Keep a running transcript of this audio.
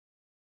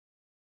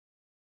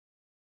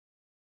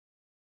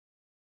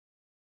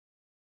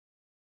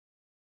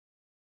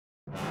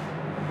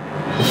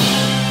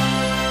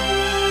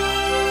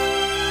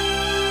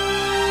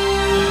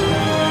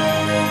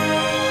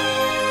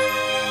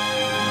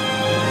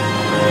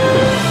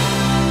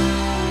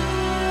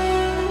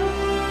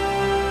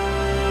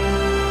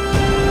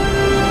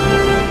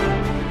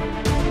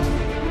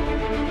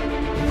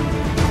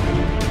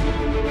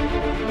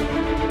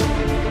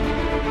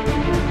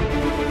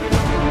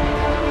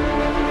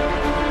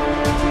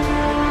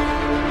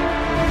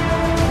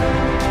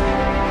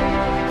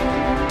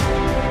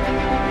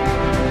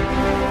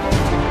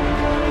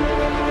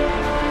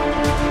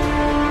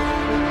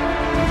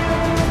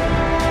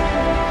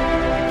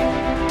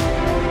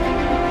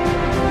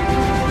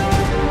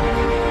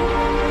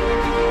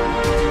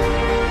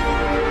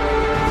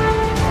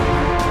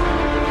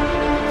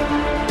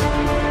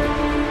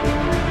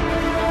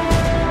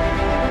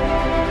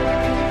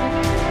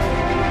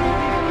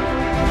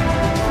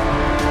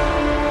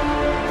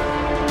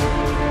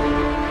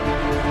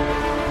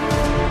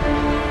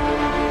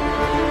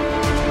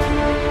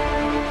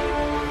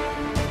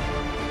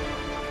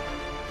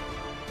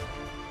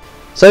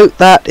So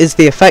that is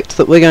the effect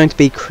that we're going to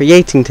be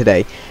creating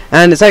today,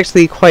 and it's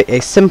actually quite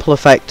a simple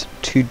effect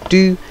to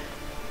do.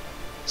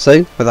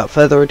 So without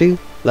further ado,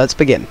 let's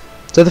begin.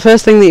 So the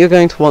first thing that you're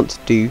going to want to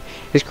do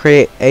is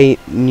create a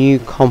new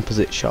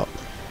composite shot,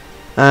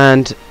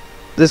 and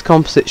this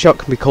composite shot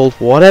can be called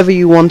whatever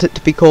you want it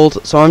to be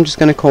called. So I'm just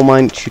going to call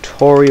mine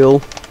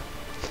tutorial,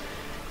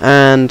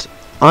 and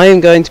I am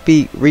going to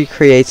be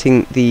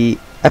recreating the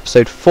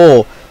episode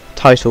 4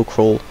 title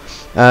crawl,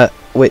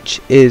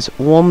 which is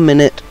 1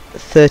 minute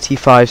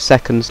 35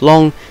 seconds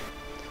long.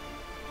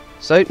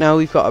 So now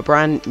we've got a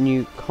brand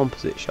new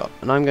composite shot,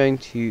 and I'm going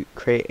to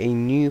create a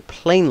new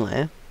plane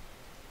layer,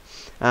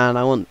 and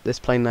I want this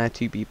plane layer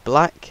to be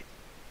black,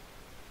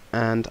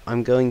 and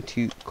I'm going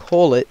to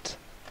call it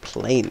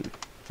plane.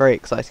 Very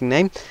exciting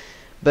name.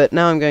 But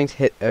now I'm going to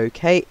hit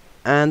OK,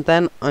 and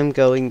then I'm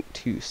going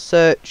to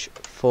search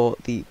for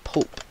the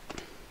pulp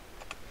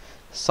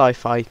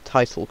sci-fi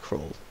title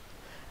crawl.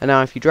 And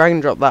now if you drag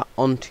and drop that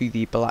onto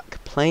the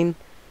black plane,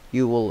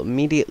 you will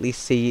immediately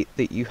see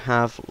that you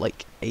have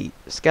like a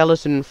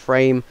skeleton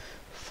frame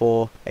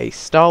for a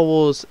Star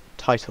Wars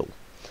title.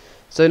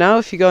 So now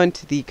if you go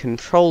into the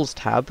Controls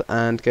tab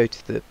and go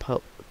to the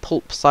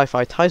Pulp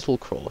Sci-Fi Title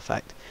Crawl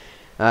effect,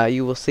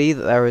 you will see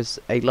that there is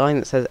a line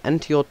that says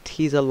enter your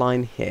teaser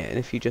line here, and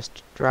if you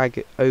just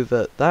drag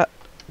over that,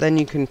 then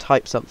you can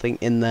type something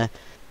in there,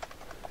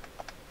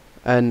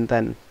 and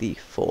then the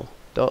 4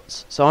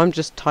 dots. So I'm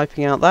just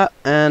typing out that,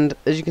 and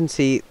as you can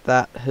see,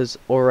 that has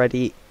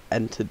already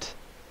entered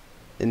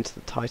into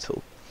the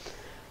title.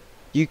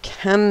 You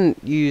can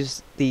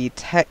use the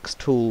text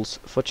tools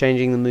for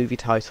changing the movie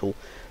title,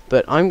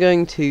 but I'm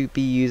going to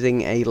be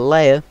using a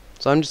layer,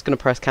 so I'm just going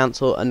to press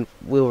cancel and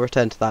we'll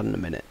return to that in a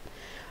minute.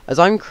 As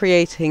I'm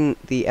creating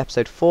the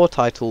episode 4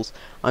 titles,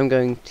 I'm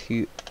going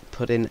to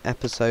put in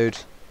episode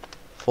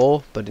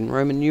 4 but in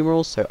Roman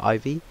numerals, so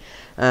IV,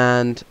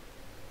 and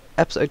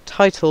episode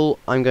title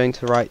I'm going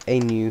to write A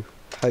New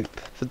Hope.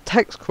 For the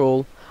text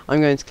crawl, I'm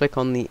going to click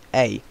on the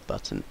A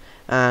button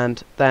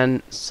and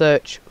then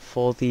search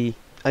for the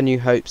A New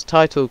Hope's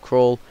title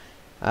crawl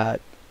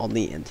on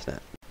the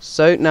internet.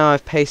 So now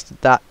I've pasted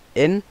that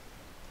in.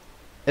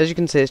 As you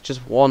can see, it's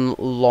just one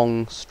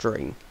long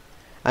string,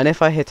 and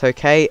if I hit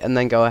OK and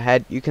then go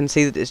ahead, you can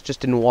see that it's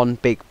just in one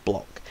big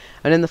block,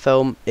 and in the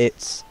film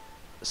it's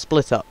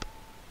split up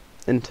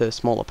into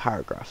smaller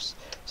paragraphs.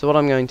 So what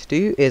I'm going to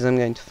do is I'm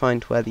going to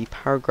find where the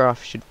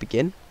paragraph should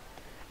begin,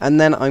 and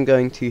then I'm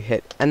going to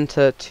hit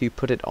enter to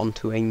put it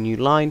onto a new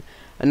line,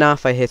 and now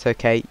if I hit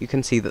OK, you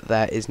can see that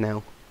there is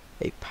now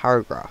a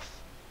paragraph.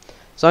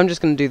 So I'm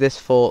just going to do this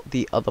for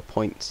the other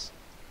points,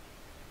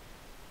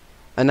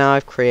 and now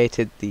I've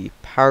created the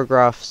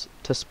paragraphs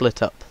to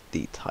split up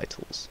the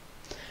titles.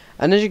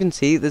 And as you can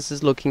see, this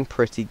is looking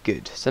pretty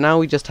good. So now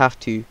we just have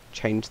to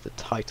change the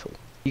title.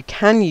 You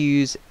can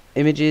use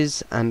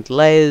images and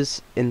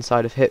layers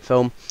inside of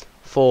Hitfilm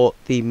for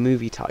the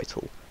movie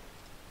title.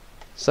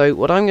 So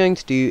what I'm going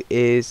to do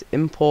is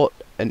import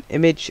an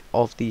image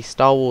of the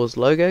Star Wars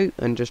logo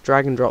and just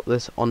drag and drop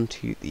this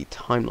onto the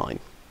timeline.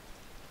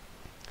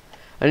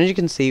 And as you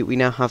can see, we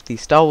now have the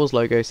Star Wars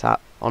logo sat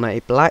on a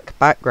black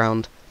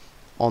background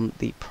on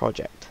the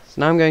project.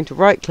 So now I'm going to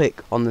right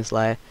click on this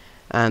layer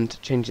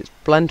and change its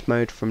blend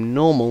mode from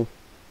normal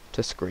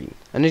to screen.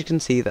 And as you can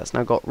see, that's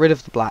now got rid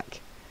of the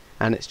black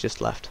and it's just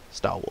left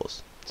Star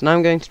Wars. So now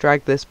I'm going to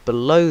drag this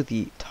below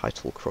the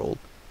title crawl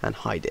and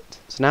hide it.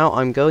 So now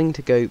I'm going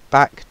to go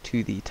back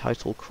to the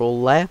title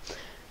crawl layer,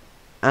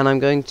 and I'm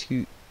going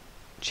to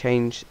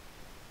change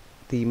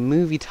the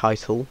movie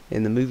title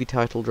in the movie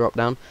title drop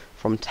down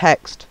from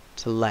text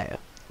to layer.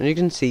 And you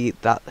can see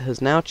that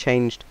has now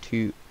changed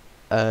to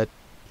a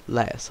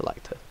layer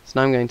selector. So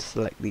now I'm going to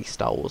select the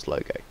Star Wars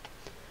logo.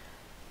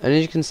 And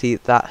as you can see,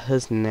 that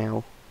has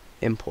now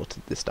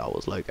imported the Star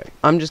Wars logo.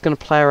 I'm just going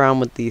to play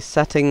around with these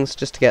settings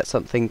just to get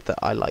something that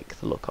I like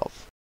the look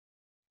of.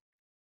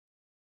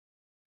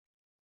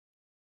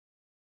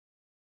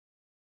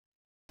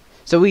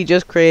 So we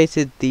just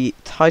created the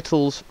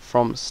titles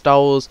from Star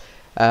Wars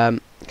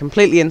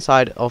completely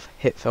inside of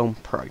Hitfilm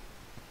Pro.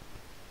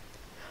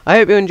 I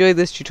hope you enjoyed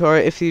this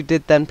tutorial. If you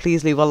did, then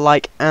please leave a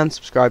like and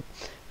subscribe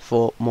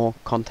for more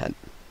content.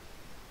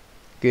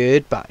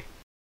 Goodbye.